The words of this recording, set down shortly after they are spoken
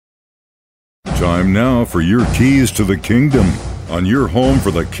Time now for your keys to the kingdom on your home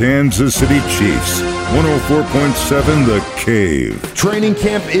for the Kansas City Chiefs. 104.7 The Cave. Training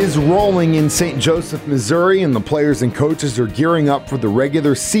camp is rolling in St. Joseph, Missouri, and the players and coaches are gearing up for the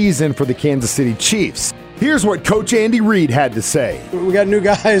regular season for the Kansas City Chiefs. Here's what Coach Andy Reid had to say. We got new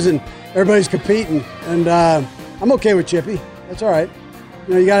guys and everybody's competing, and I'm okay with Chippy. That's all right.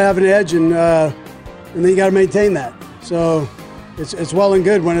 You know, you got to have an edge, and then you got to maintain that. So it's well and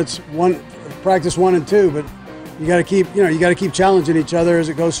good when it's practice 1 and 2, but you got to keep challenging each other as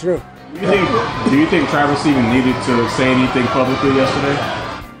it goes through. Do you think Travis even needed to say anything publicly yesterday?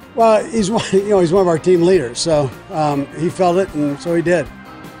 Well, he's one of our team leaders, so he felt it, and so he did.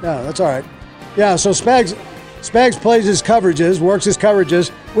 Yeah, that's all right. Yeah, so Spags plays his coverages, works his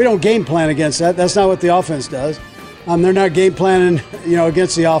coverages. We don't game plan against that. That's not what the offense does. They're not game planning,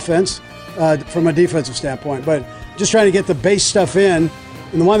 against the offense from a defensive standpoint, but just trying to get the base stuff in.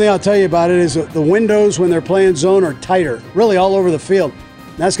 And the one thing I'll tell you about it is the windows when they're playing zone are tighter, really all over the field.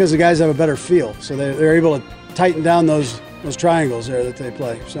 And that's because the guys have a better feel, so they're able to tighten down those triangles there that they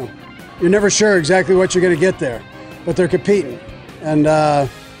play. So you're never sure exactly what you're going to get there, but they're competing, and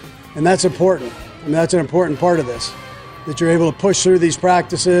that's important. I mean, that's an important part of this, that you're able to push through these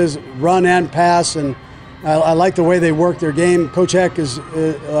practices, run and pass, and I like the way they work their game. Coach Heck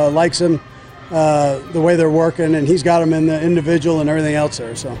likes them. The way they're working, and he's got them in the individual and everything else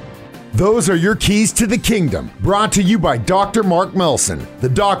there. So, those are your keys to the kingdom, brought to you by Dr. Mark Melson, the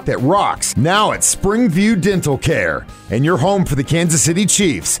doc that rocks, now at Springview Dental Care, and your home for the Kansas City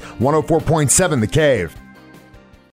Chiefs. 104.7 The Cave.